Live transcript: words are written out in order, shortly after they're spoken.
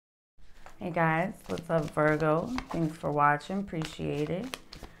Hey guys, what's up Virgo? Thanks for watching, appreciate it.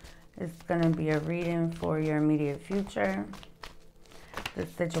 It's going to be a reading for your immediate future, the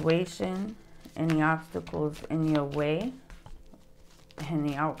situation, any obstacles in your way, and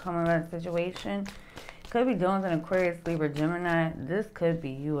the outcome of that situation. Could be dealing with an Aquarius, Libra, Gemini. This could be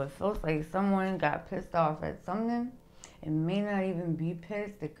you. It feels like someone got pissed off at something. It may not even be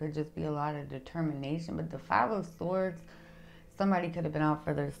pissed. It could just be a lot of determination. But the Five of Swords, somebody could have been out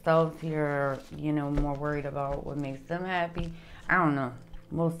for themselves here, or, you know, more worried about what makes them happy. I don't know.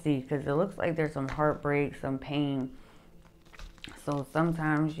 We'll see, because it looks like there's some heartbreak, some pain. So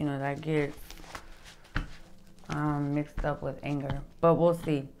sometimes, you know, that gets mixed up with anger. But we'll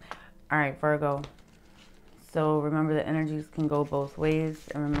see. All right, Virgo. So remember, the energies can go both ways.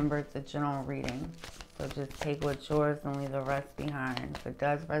 And remember, it's a general reading. So just take what's yours and leave the rest behind. If it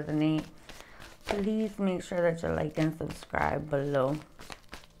does resonate, please make sure that you like and subscribe below.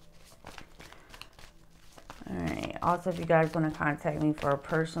 Alright, also if you guys want to contact me for a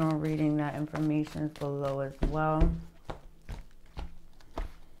personal reading, that information is below as well.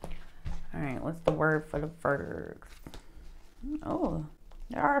 Alright, what's the word for the Virgs? Oh,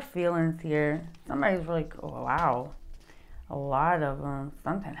 there are feelings here. Somebody's really, oh, wow. A lot of them.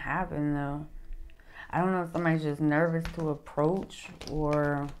 Something happened though. I don't know if somebody's just nervous to approach,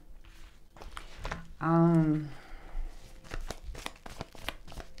 or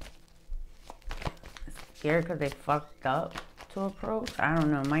scared because they fucked up to approach. I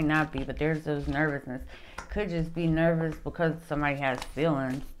don't know, might not be, but there's those nervousness. Could just be nervous because somebody has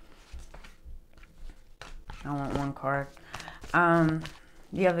feelings. I want one card.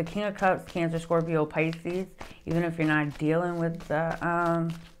 You have the King of Cups, Cancer, Scorpio, Pisces. Even if you're not dealing with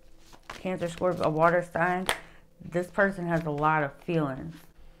the Cancer, Scorpio, a water sign, this person has a lot of feelings.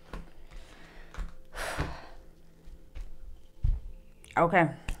 Okay.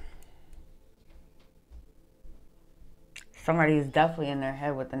 Somebody is definitely in their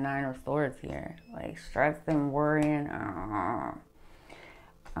head with the Nine of Swords here. Like stressing, worrying. I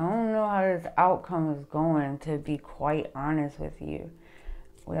don't know how this outcome is going, to be quite honest with you.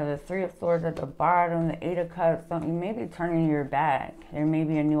 We have the Three of Swords at the bottom, the Eight of Cups. Something, you may be turning your back. There may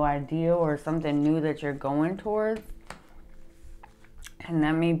be a new idea or something new that you're going towards. And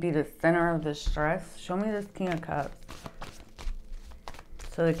that may be the center of the stress. Show me this King of Cups.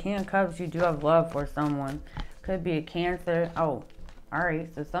 So the King of Cups, you do have love for someone. Could be a Cancer. Oh, all right.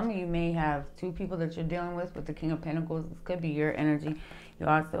 So some of you may have two people that you're dealing with the King of Pentacles. This could be your energy. You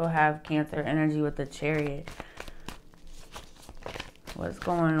also have Cancer energy with the Chariot. What's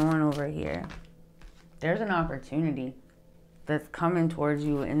going on over here? There's an opportunity that's coming towards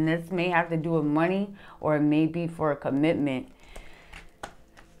you. And this may have to do with money, or it may be for a commitment.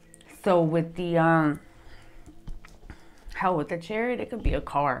 So with the, hell, with the Chariot, it could be a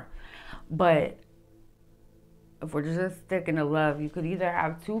car. But if we're just sticking to love, you could either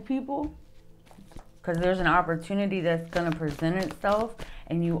have two people, because there's an opportunity that's going to present itself,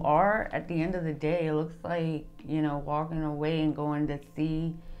 and you are, at the end of the day, it looks like, you know, walking away and going to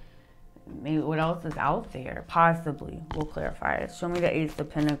see maybe what else is out there, possibly. We'll clarify it. Show me the Ace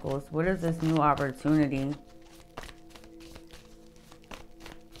of Pentacles. What is this new opportunity?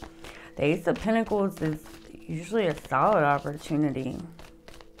 The Ace of Pentacles is usually a solid opportunity.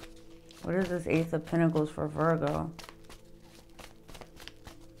 What is this Ace of Pentacles for Virgo?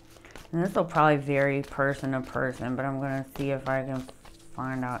 And this will probably vary person to person, but I'm going to see if I can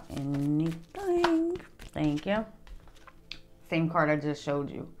find out anything. Thank you. Same card I just showed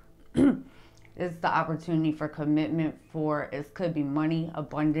you. It's the opportunity for commitment, for, it could be money,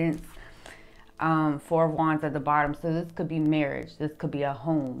 abundance. Four of Wands at the bottom. So this could be marriage. This could be a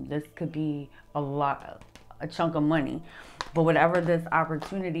home. This could be a chunk of money. But whatever this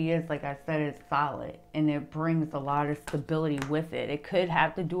opportunity is, like I said, it's solid. And it brings a lot of stability with it. It could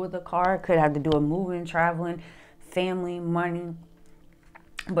have to do with a car. It could have to do with moving, traveling, family, money.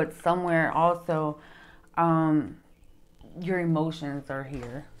 But somewhere also, your emotions are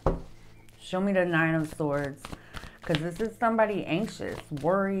here. Show me the Nine of Swords. Because this is somebody anxious,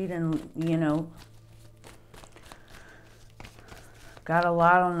 worried, and, you know, got a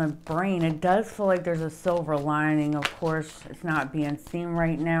lot on the brain. It does feel like there's a silver lining. Of course, it's not being seen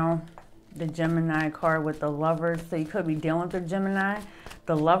right now. The Gemini card with the Lovers. So you could be dealing with the Gemini.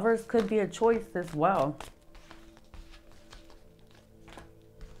 The Lovers could be a choice as well.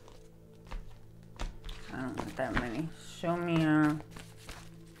 I don't want that many. Show me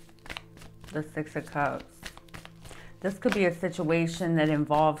the Six of Cups. This could be a situation that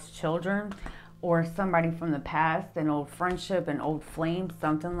involves children, or somebody from the past, an old friendship, an old flame,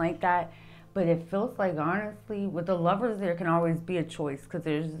 something like that. But it feels like, honestly, with the Lovers, there can always be a choice because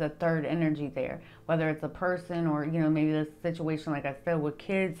there's a third energy there. Whether it's a person or, you know, maybe this situation, like I said, with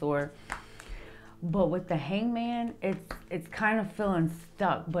kids or... But with the Hangman, it's kind of feeling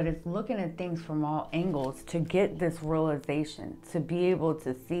stuck, but it's looking at things from all angles to get this realization, to be able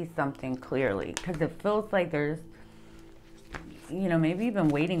to see something clearly. Because it feels like there's, you know, maybe you've been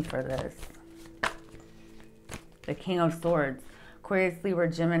waiting for this. The King of Swords. Aquarius, Libra,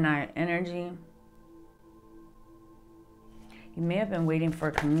 Gemini energy. You may have been waiting for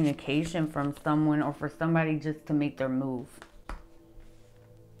communication from someone or for somebody just to make their move.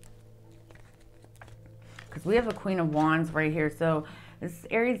 Because we have a Queen of Wands right here. So this is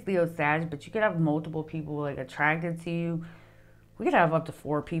Aries, Leo, Sag, but you could have multiple people like attracted to you. We could have up to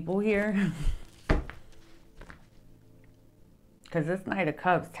 4 people here. Because this Knight of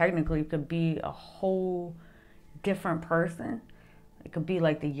Cups technically could be a whole different person. It could be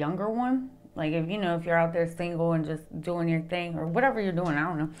like the younger one. Like, if you know, if you're out there single and just doing your thing or whatever you're doing, I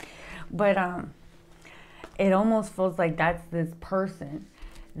don't know. But it almost feels like that's this person,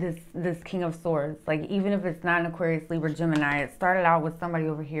 this King of Swords. Like, even if it's not an Aquarius, Libra, Gemini, it started out with somebody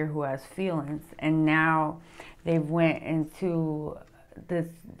over here who has feelings, and now they've went into this.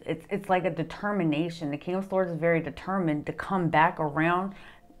 It's like a determination. The King of Swords is very determined to come back around.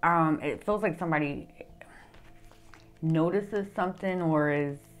 It feels like somebody notices something or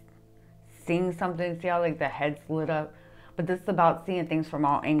is seeing something. See how like the head's lit up? But this is about seeing things from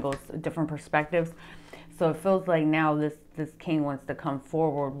all angles, different perspectives. So it feels like now this king wants to come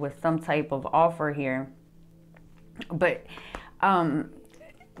forward with some type of offer here. But at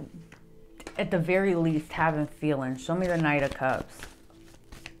the very least, having feelings. Show me the Knight of Cups.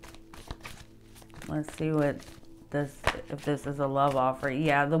 Let's see what this, if this is a love offer.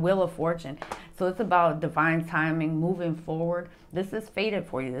 Yeah, the Wheel of Fortune. So it's about divine timing, moving forward. This is fated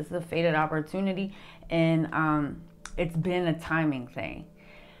for you. This is a fated opportunity, and it's been a timing thing,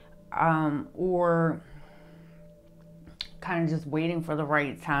 or kind of just waiting for the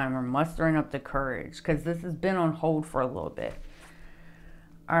right time or mustering up the courage, because this has been on hold for a little bit.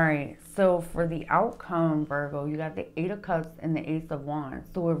 All right, so for the outcome, Virgo, you got the 8 of Cups and the Ace of Wands.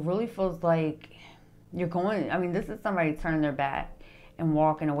 So it really feels like you're going, I mean, this is somebody turning their back and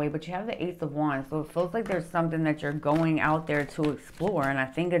walking away, but you have the Ace of Wands. So it feels like there's something that you're going out there to explore, and I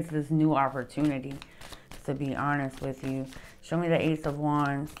think it's this new opportunity, to be honest with you. Show me the Ace of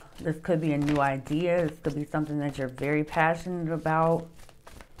Wands. This could be a new idea. This could be something that you're very passionate about,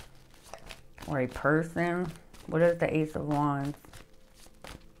 or a person. What is the Ace of Wands?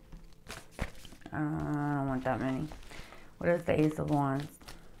 I don't want that many. What is the Ace of Wands?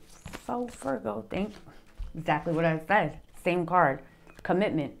 So Virgo, think exactly what I said. Same card.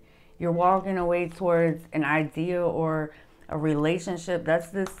 Commitment. You're walking away towards an idea or a relationship. That's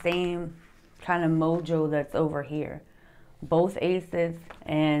the same kind of mojo that's over here. Both aces,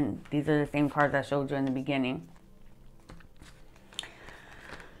 and these are the same cards I showed you in the beginning.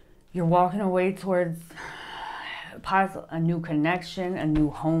 You're walking away towards a new connection, a new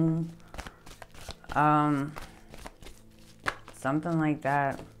home, something like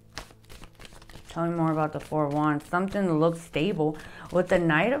that. Tell me more about the 4 of Wands. Something that looks stable. With the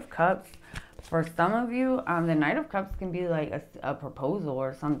Knight of Cups, for some of you, the Knight of Cups can be like a proposal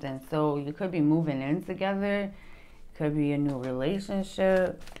or something. So you could be moving in together. Could be a new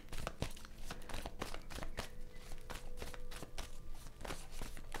relationship.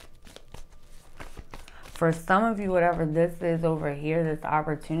 For some of you, whatever this is over here, this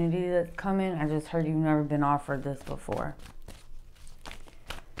opportunity that's coming, I just heard you've never been offered this before.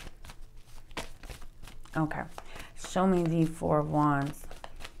 Okay. Show me the 4 of Wands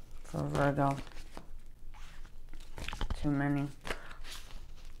for Virgo. Too many.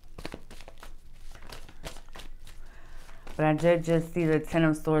 But I did just see the 10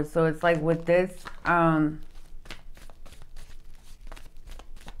 of Swords. So it's like with this,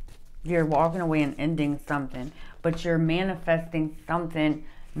 you're walking away and ending something, but you're manifesting something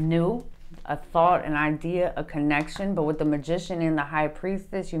new, a thought, an idea, a connection. But with the Magician and the High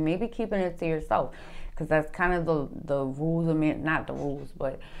Priestess, you may be keeping it to yourself, because that's kind of the rules of not the rules,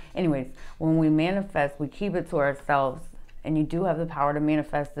 but anyways, when we manifest, we keep it to ourselves. And you do have the power to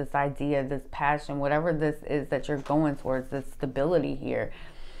manifest this idea, this passion, whatever this is that you're going towards, this stability here.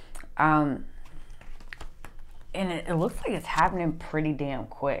 And it looks like it's happening pretty damn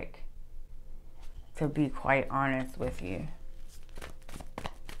quick, to be quite honest with you.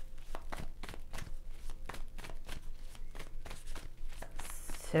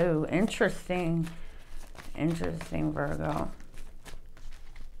 So interesting. Interesting, Virgo.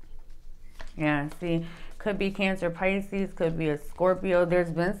 Yeah, see, Could be Cancer, Pisces, could be a Scorpio.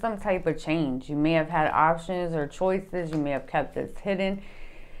 There's been some type of change. You may have had options or choices. You may have kept this hidden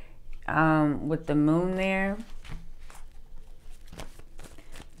with the moon there.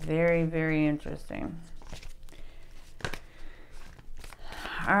 Very, very interesting.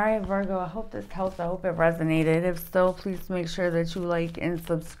 All right, Virgo, I hope this helps. I hope it resonated. If so, please make sure that you like and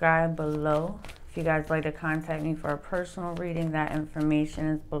subscribe below. If you guys like to contact me for a personal reading, that information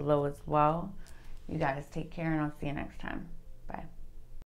is below as well. You guys take care, and I'll see you next time.